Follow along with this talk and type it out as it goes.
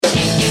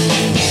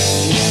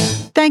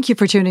Thank you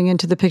for tuning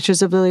into the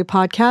Pictures of Lily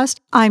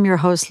podcast. I'm your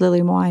host,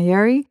 Lily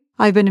Moayeri.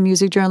 I've been a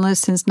music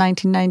journalist since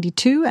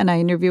 1992, and I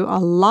interview a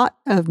lot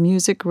of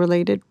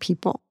music-related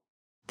people.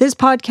 This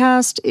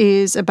podcast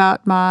is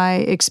about my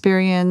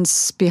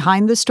experience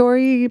behind the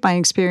story, my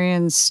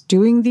experience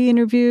doing the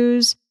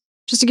interviews,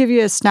 just to give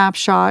you a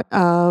snapshot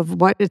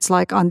of what it's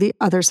like on the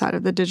other side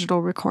of the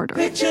digital recorder.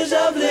 Pictures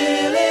of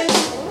Lily.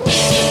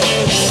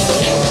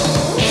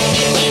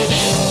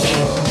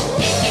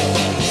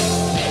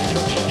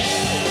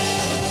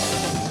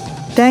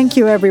 Thank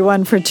you,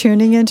 everyone, for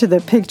tuning into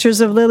the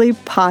Pictures of Lily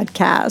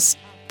podcast.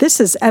 This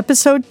is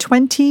episode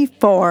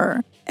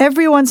 24.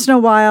 Every once in a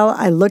while,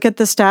 I look at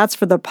the stats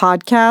for the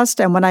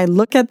podcast, and when I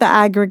look at the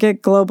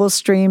aggregate global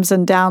streams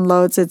and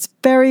downloads, it's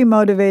very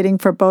motivating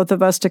for both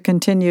of us to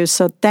continue,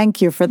 so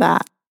thank you for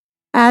that.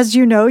 As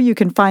you know, you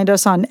can find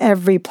us on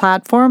every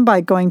platform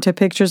by going to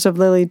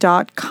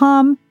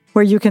picturesoflily.com,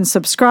 where you can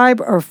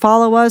subscribe or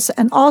follow us,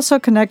 and also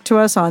connect to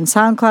us on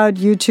SoundCloud,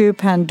 YouTube,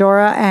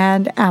 Pandora,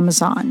 and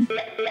Amazon.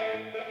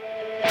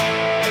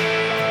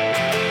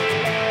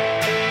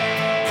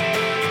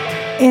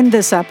 In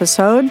this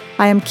episode,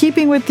 I am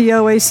keeping with the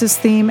Oasis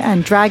theme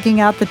and dragging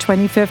out the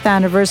 25th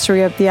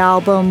anniversary of the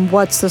album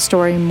What's the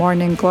Story?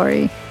 Morning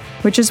Glory,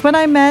 which is when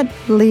I met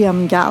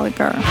Liam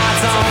Gallagher.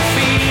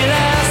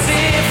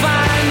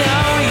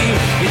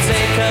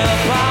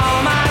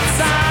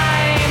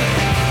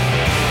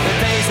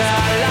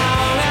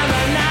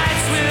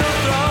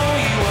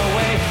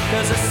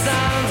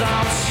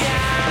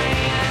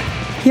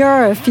 Here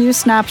are a few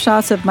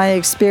snapshots of my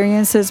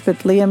experiences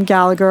with Liam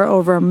Gallagher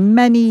over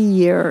many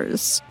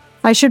years.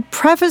 I should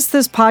preface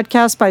this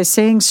podcast by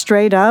saying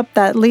straight up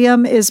that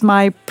Liam is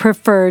my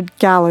preferred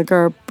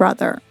Gallagher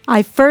brother.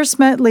 I first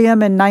met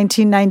Liam in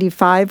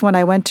 1995 when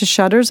I went to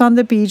Shutters on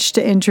the Beach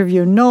to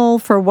interview Noel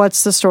for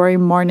What's the Story?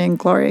 Morning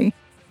Glory.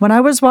 When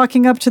I was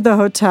walking up to the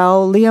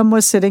hotel, Liam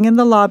was sitting in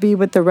the lobby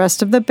with the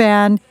rest of the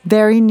band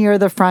very near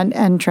the front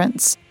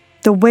entrance.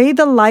 The way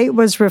the light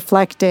was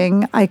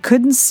reflecting, I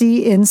couldn't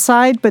see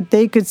inside, but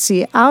they could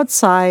see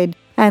outside,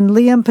 and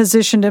Liam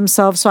positioned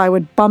himself so I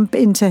would bump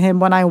into him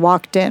when I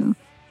walked in.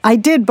 I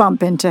did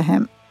bump into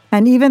him,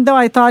 and even though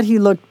I thought he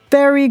looked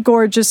very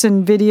gorgeous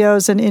in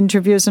videos and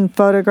interviews and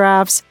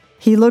photographs,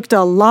 he looked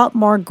a lot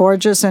more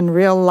gorgeous in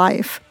real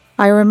life.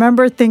 I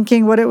remember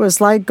thinking what it was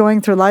like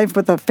going through life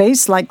with a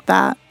face like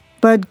that.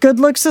 But good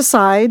looks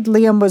aside,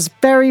 Liam was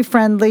very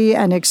friendly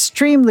and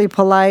extremely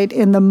polite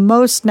in the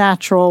most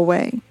natural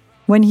way.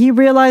 When he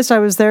realized I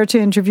was there to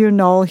interview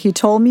Noel, he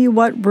told me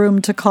what room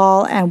to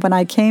call, and when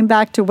I came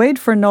back to wait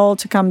for Noel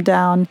to come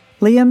down,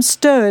 Liam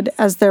stood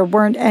as there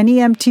weren't any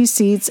empty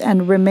seats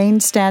and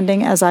remained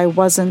standing as I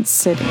wasn't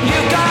sitting. You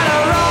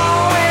gotta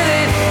roll with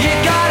it, you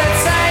gotta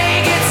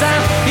take it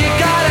time, you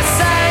gotta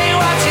say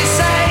what you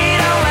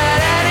say, don't let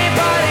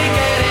anybody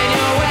get in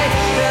your way,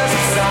 'cause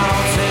it's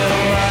all too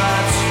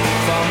much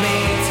for me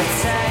to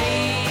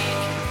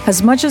take.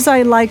 As much as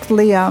I liked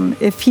Liam,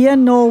 if he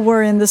and Noel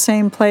were in the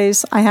same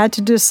place, I had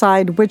to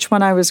decide which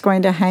one I was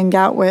going to hang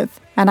out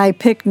with, and I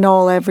picked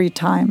Noel every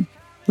time.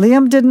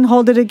 Liam didn't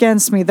hold it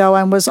against me, though,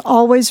 and was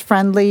always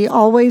friendly,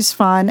 always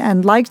fun,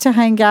 and liked to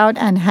hang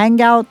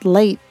out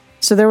late,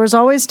 so there was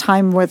always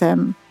time with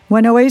him.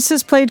 When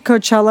Oasis played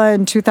Coachella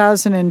in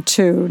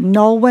 2002,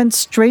 Noel went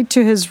straight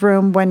to his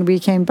room when we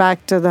came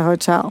back to the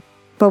hotel.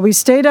 But we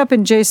stayed up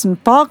in Jason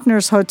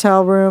Faulkner's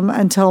hotel room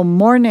until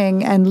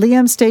morning, and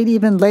Liam stayed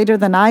even later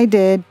than I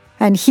did,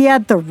 and he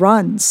had the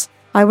runs.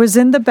 I was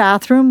in the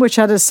bathroom, which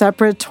had a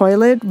separate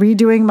toilet,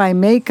 redoing my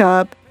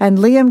makeup, and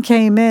Liam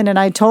came in, and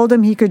I told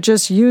him he could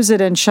just use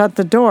it and shut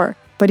the door.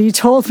 But he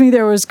told me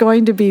there was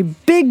going to be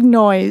big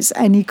noise,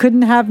 and he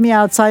couldn't have me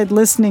outside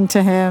listening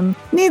to him.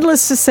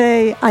 Needless to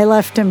say, I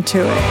left him to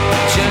it.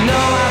 But you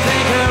know I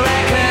think I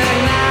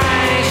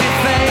recognize your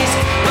face,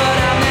 but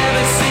I've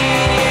never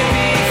seen you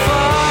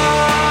before.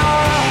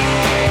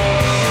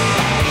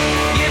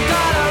 You've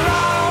gotta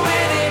roll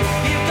with it,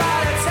 you've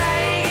gotta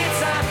take it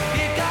time,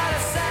 you've gotta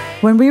say.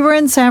 When we were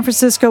in San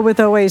Francisco with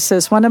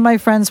Oasis, one of my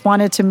friends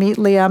wanted to meet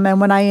Liam, and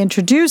when I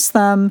introduced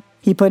them,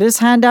 he put his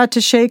hand out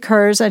to shake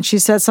hers, and she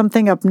said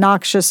something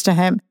obnoxious to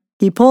him.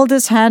 He pulled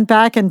his hand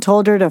back and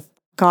told her to f***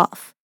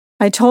 off.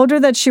 I told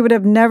her that she would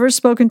have never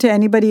spoken to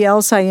anybody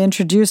else I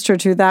introduced her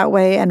to that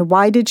way, and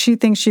why did she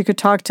think she could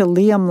talk to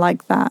Liam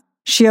like that?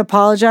 She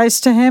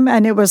apologized to him,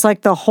 and it was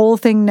like the whole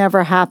thing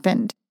never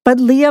happened. But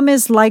Liam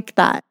is like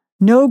that.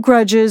 No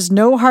grudges,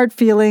 no hard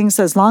feelings.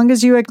 As long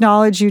as you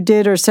acknowledge you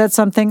did or said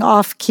something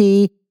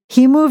off-key,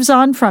 he moves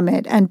on from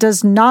it and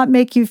does not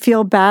make you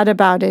feel bad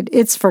about it.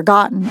 It's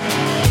forgotten.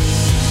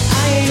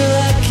 I ain't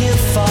looking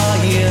for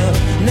you,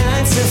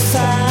 9 to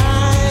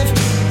 5.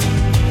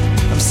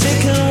 I'm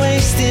sick of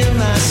wasting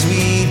my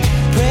sweet,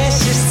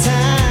 precious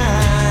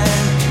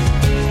time.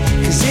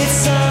 'Cause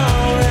it's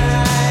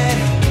alright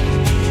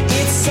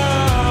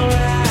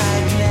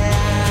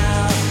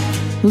now.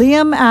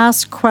 Liam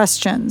asks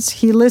questions.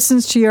 He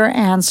listens to your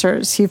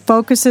answers. He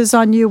focuses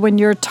on you when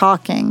you're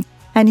talking.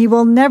 And he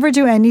will never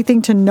do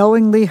anything to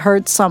knowingly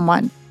hurt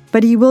someone.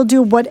 But he will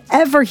do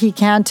whatever he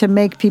can to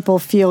make people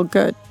feel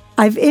good.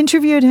 I've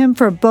interviewed him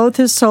for both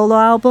his solo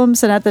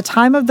albums, and at the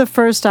time of the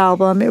first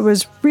album, it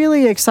was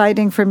really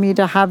exciting for me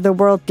to have the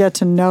world get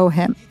to know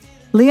him.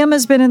 Liam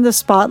has been in the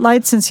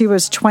spotlight since he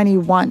was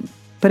 21,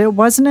 but it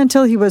wasn't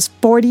until he was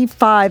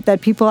 45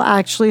 that people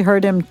actually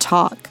heard him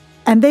talk.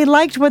 And they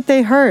liked what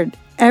they heard.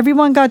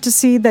 Everyone got to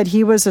see that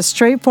he was a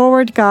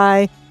straightforward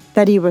guy,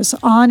 that he was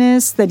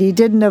honest, that he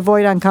didn't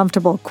avoid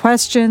uncomfortable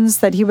questions,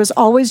 that he was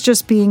always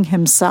just being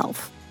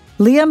himself.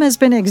 Liam has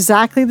been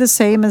exactly the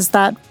same as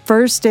that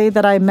first day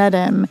that I met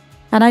him,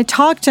 and I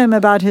talked to him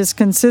about his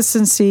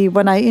consistency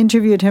when I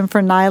interviewed him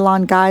for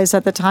Nylon Guys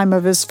at the time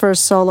of his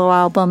first solo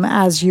album,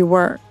 As You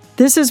Were.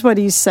 This is what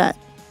he said.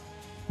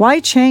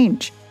 "Why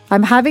change?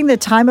 I'm having the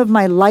time of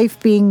my life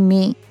being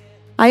me.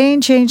 I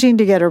ain't changing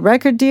to get a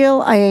record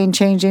deal. I ain't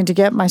changing to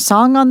get my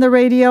song on the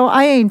radio.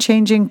 I ain't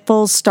changing,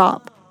 full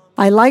stop.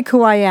 I like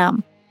who I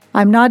am.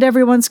 I'm not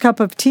everyone's cup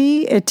of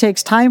tea. It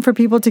takes time for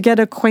people to get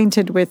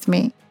acquainted with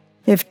me.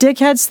 If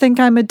dickheads think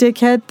I'm a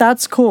dickhead,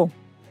 that's cool.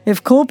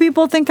 If cool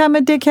people think I'm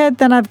a dickhead,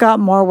 then I've got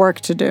more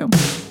work to do."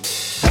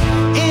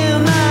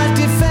 In my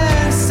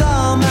defense,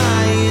 all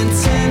my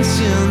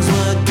intentions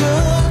were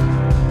good.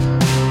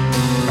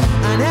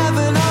 And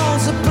heaven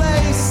holds a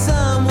place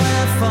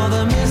somewhere for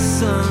the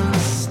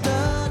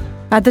misunderstood.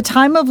 At the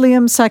time of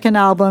Liam's second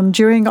album,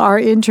 during our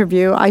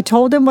interview, I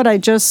told him what I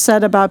just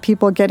said about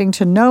people getting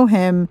to know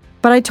him,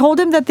 but I told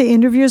him that the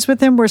interviews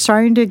with him were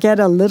starting to get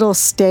a little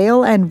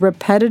stale and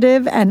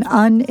repetitive and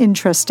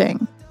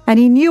uninteresting. And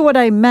he knew what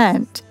I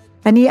meant,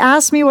 and he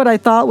asked me what I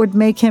thought would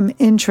make him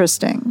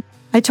interesting.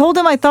 I told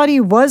him I thought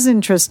he was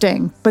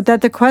interesting, but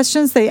that the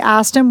questions they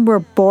asked him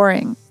were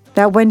boring.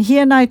 That when he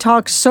and I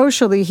talked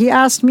socially, he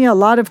asked me a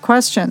lot of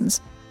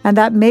questions, and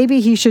that maybe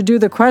he should do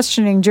the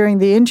questioning during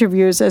the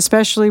interviews,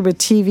 especially with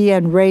TV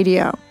and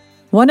radio.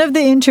 One of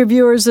the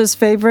interviewers'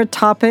 favorite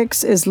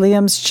topics is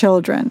Liam's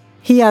children.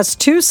 He has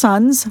 2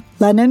 sons,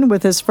 Lennon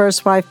with his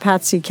first wife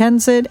Patsy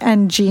Kensit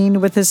and Gene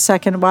with his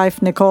second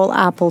wife Nicole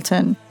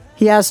Appleton.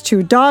 He has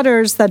 2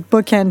 daughters that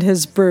bookend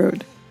his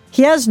brood.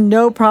 He has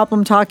no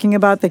problem talking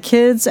about the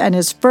kids, and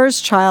his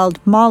first child,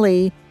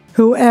 Molly,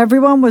 who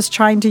everyone was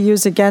trying to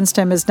use against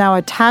him, is now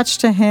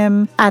attached to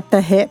him at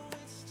the hip.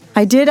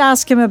 I did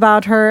ask him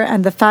about her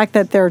and the fact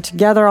that they're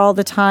together all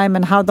the time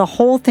and how the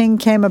whole thing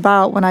came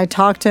about when I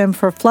talked to him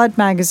for Flood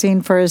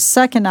magazine for his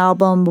second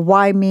album,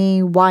 Why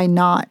Me, Why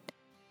Not?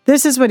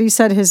 This is what he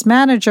said his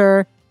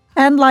manager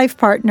and life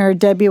partner,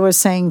 Debbie, was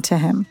saying to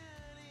him.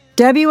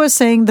 Debbie was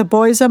saying the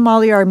boys and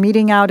Molly are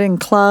meeting out in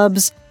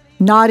clubs,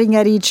 nodding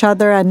at each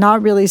other and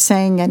not really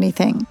saying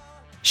anything.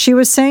 She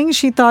was saying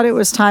she thought it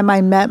was time I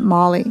met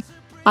Molly.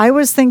 I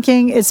was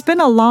thinking it's been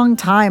a long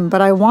time,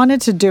 but I wanted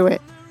to do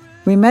it.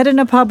 We met in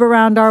a pub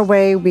around our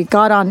way, we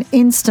got on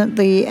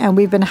instantly, and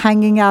we've been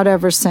hanging out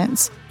ever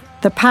since.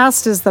 The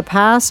past is the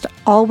past.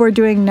 All we're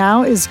doing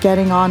now is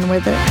getting on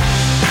with it.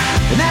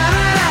 Now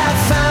that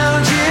I've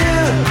found you,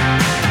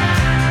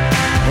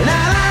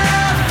 now that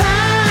I've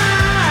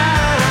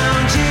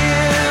found you,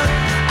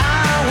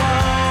 I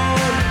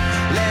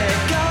won't let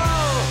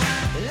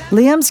go.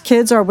 Liam's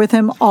kids are with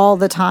him all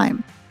the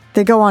time.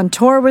 They go on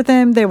tour with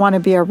him, they want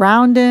to be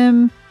around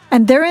him,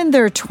 and they're in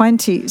their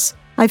 20s.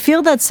 I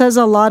feel that says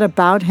a lot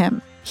about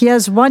him. He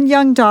has 1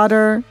 young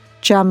daughter,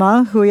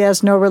 Gemma, who he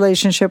has no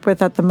relationship with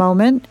at the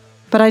moment,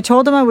 but I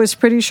told him I was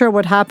pretty sure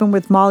what happened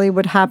with Molly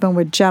would happen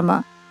with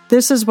Gemma.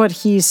 This is what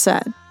he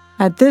said.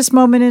 At this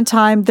moment in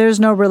time, there's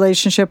no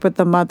relationship with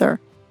the mother.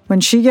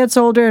 When she gets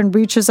older and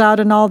reaches out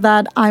and all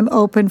that, I'm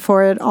open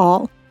for it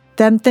all.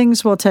 Them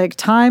things will take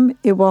time.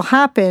 It will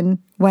happen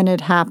when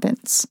it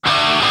happens.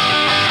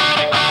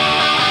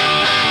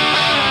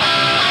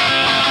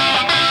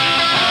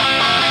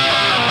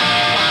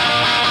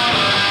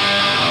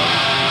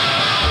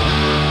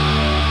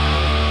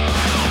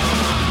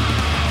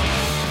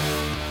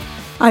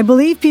 I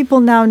believe people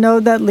now know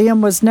that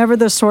Liam was never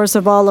the source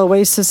of all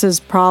Oasis's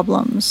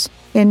problems.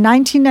 In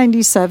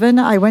 1997,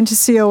 I went to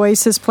see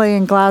Oasis play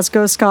in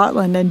Glasgow,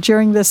 Scotland, and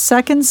during the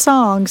second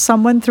song,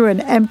 someone threw an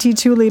empty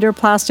 2-liter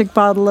plastic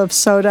bottle of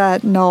soda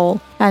at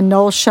Noel, and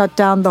Noel shut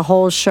down the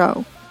whole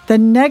show. The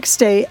next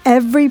day,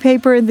 every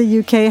paper in the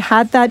UK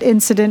had that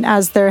incident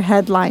as their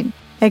headline,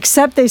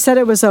 except they said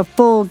it was a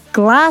full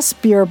glass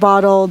beer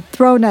bottle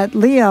thrown at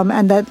Liam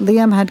and that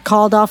Liam had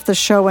called off the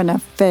show in a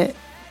fit.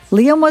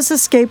 Liam was a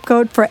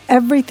scapegoat for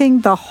everything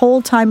the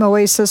whole time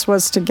Oasis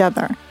was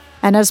together.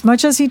 And as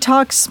much as he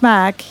talks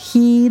smack,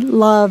 he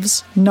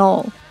loves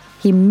Noel.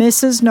 He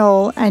misses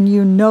Noel, and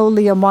you know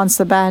Liam wants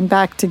the band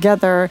back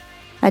together,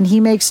 and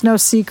he makes no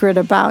secret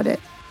about it.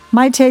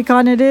 My take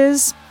on it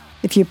is,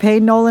 if you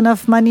pay Noel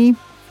enough money,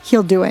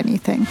 he'll do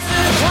anything.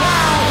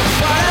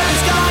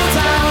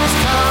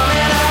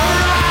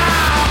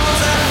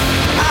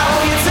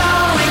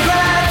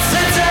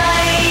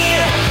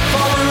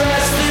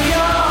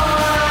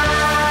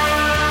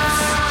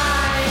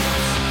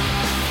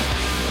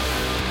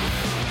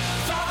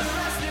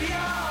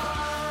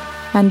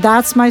 And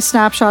that's my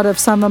snapshot of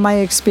some of my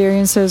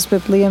experiences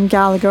with Liam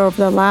Gallagher over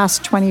the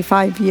last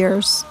 25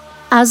 years.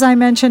 As I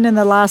mentioned in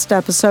the last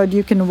episode,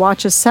 you can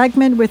watch a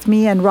segment with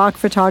me and rock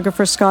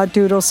photographer Scott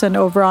Doodleson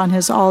over on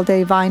his All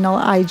Day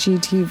Vinyl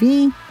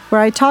IGTV,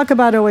 where I talk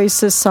about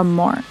Oasis some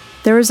more.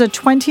 There is a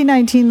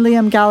 2019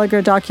 Liam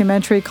Gallagher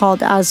documentary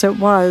called As It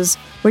Was,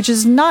 which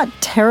is not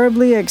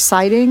terribly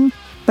exciting,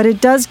 but it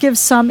does give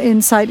some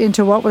insight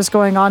into what was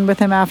going on with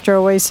him after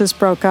Oasis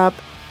broke up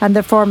and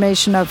the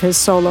formation of his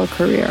solo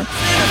career.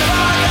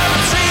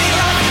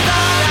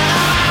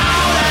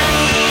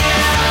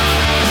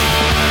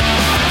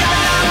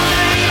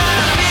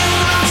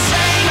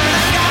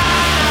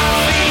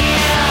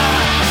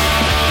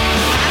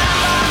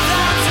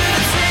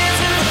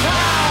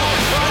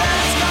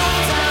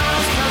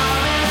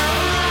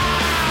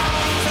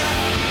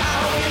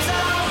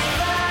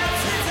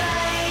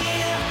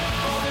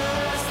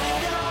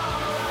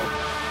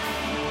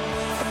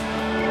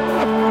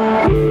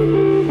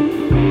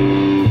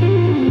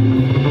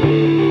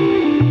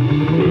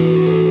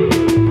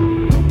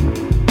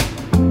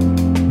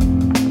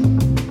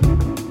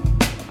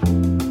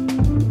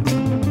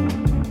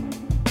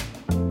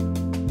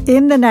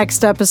 In the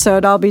next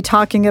episode, I'll be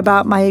talking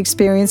about my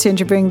experience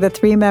interviewing the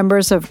 3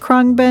 members of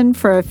Khruangbin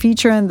for a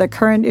feature in the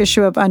current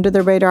issue of Under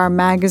the Radar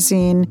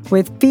magazine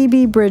with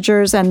Phoebe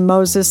Bridgers and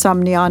Moses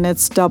Sumney on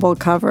its double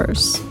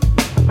covers.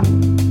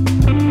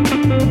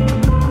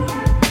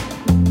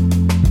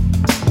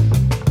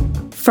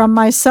 From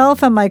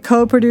myself and my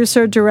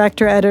co-producer,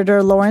 director,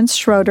 editor, Lawrence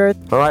Schroeder.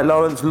 All right,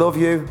 Lawrence, love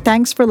you.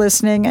 Thanks for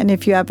listening. And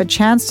if you have a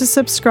chance to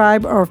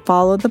subscribe or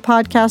follow the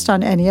podcast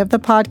on any of the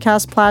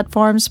podcast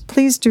platforms,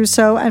 please do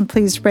so and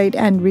please rate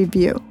and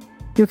review.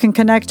 You can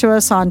connect to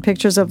us on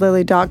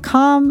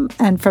picturesoflily.com,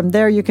 and from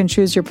there you can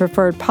choose your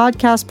preferred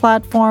podcast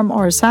platform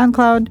or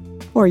SoundCloud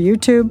or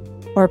YouTube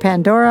or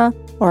Pandora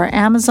or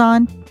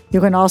Amazon.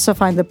 You can also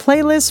find the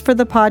playlist for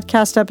the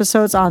podcast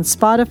episodes on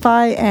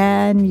Spotify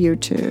and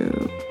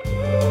YouTube.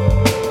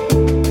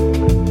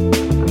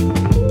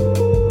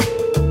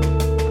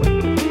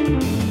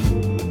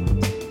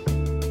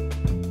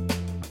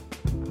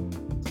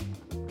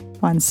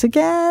 Once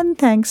again,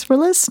 thanks for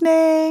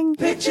listening.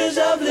 Pictures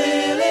of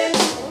Lily.